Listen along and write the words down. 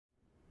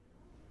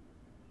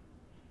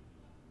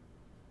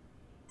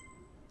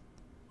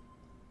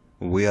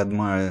We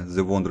admire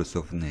the wonders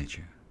of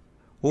nature,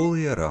 all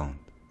year round,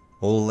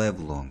 all life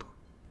long.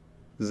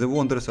 The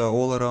wonders are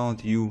all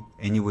around you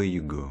anywhere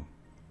you go.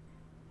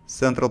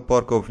 Central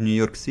Park of New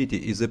York City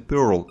is a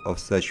pearl of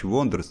such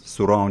wonders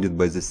surrounded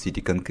by the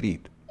city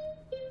concrete.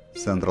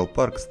 Central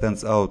Park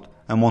stands out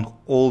among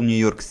all New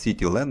York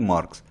City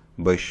landmarks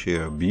by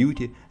sheer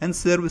beauty and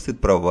service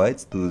it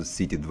provides to the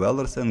city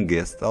dwellers and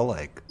guests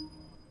alike.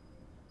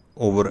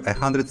 Over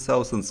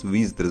 100,000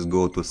 visitors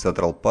go to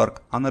Central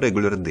Park on a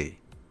regular day.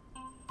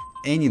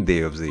 Any day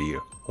of the year,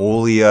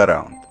 all year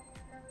round.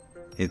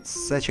 It's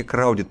such a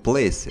crowded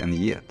place, and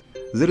yet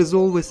there is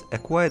always a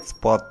quiet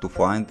spot to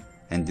find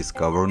and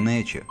discover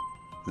nature,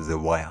 the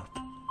wild.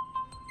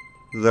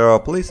 There are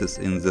places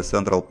in the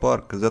Central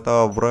Park that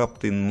are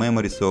wrapped in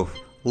memories of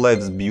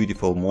life's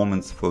beautiful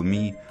moments for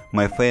me,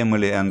 my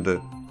family, and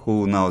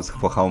who knows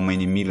for how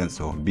many millions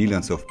or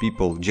billions of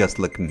people just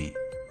like me.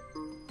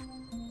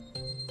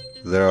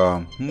 There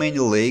are many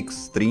lakes,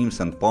 streams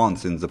and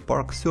ponds in the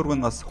park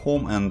serving as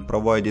home and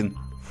providing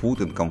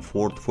food and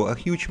comfort for a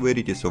huge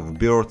varieties of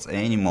birds,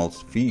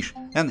 animals, fish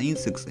and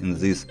insects in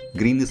this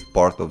greenest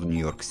part of New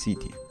York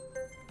City.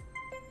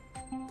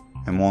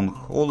 Among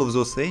all of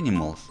those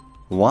animals,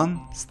 one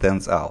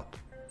stands out.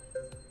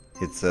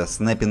 It's a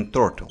snapping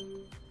turtle.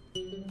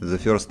 The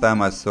first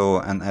time I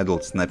saw an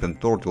adult snapping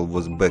turtle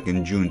was back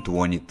in June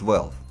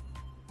 2012.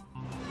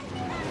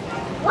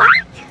 What?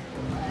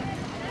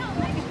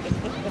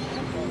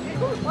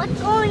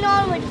 What's going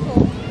on with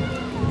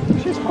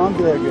her? She's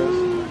hungry, I guess.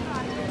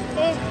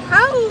 It's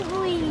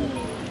hungry.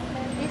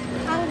 It's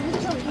hungry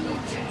to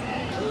eat.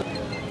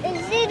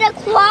 Is it a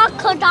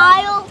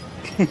crocodile?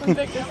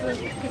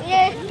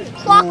 Yeah,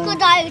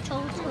 crocodile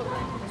turtle.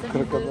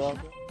 Crocodile.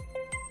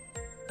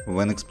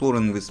 When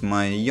exploring with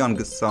my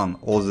youngest son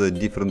all the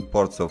different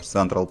parts of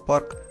Central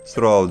Park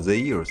throughout the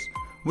years,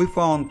 we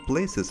found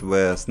places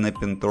where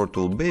snapping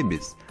turtle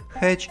babies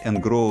hatch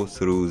and grow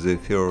through the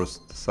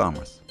first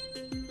summers.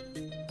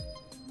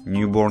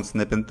 Newborn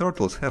snapping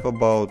turtles have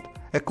about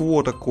a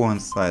quarter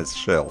coin-sized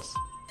shells.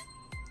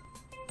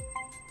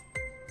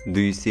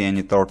 Do you see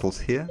any turtles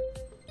here?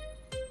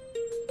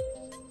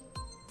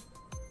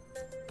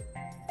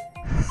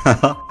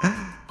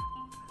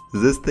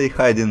 They stay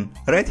hiding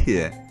right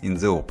here in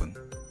the open.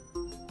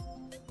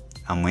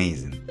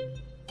 Amazing.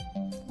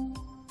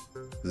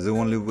 The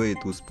only way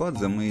to spot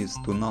them is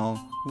to know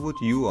what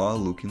you are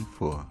looking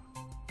for.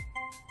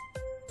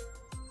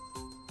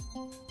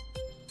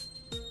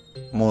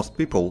 Most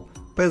people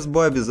pass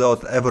by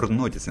without ever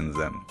noticing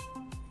them.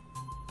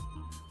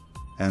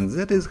 And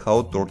that is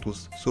how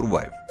turtles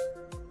survive.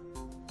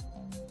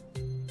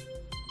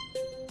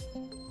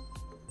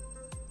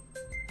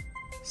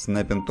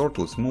 Snapping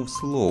turtles move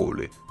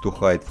slowly to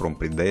hide from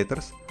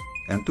predators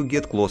and to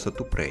get closer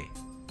to prey.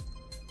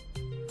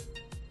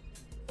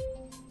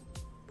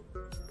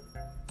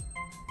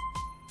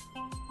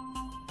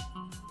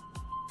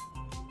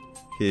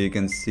 Here you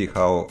can see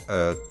how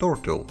a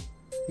turtle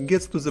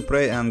gets to the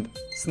prey and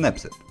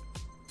snaps it.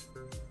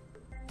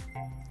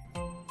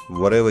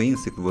 Whatever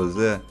insect was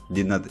there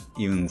did not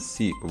even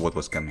see what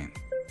was coming.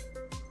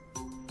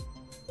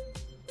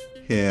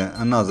 Here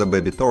another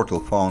baby turtle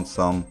found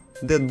some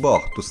dead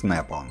bug to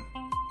snap on.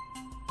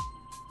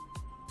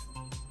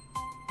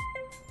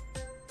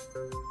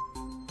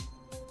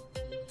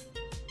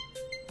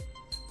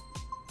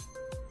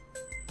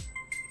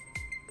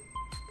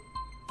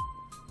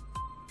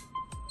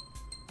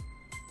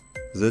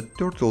 The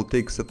turtle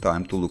takes a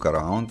time to look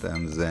around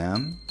and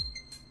then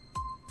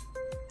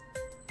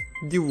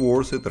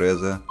devours it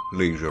rather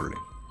leisurely.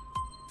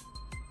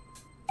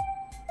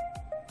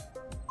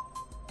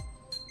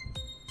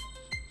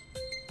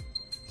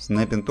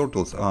 Snapping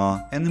turtles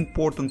are an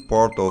important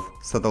part of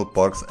Central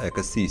Park's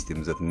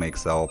ecosystem that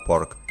makes our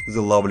park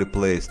the lovely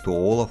place to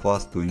all of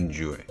us to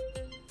enjoy.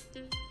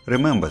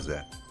 Remember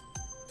that.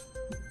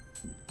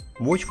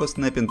 Watch for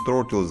snapping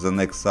turtles the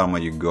next summer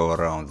you go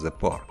around the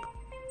park.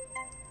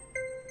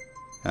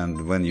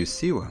 And when you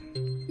see one,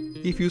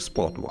 if you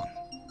spot one,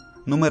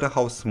 no matter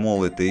how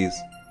small it is,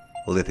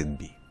 let it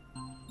be.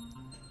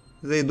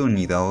 They don't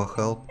need our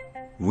help,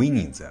 we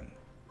need them.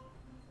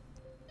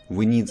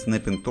 We need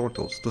snapping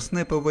turtles to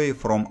snap away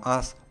from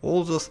us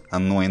all those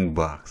annoying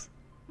bugs.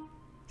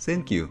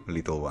 Thank you,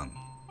 little one.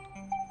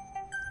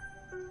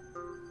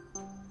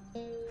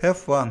 Have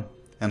fun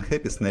and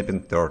happy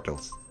snapping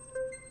turtles!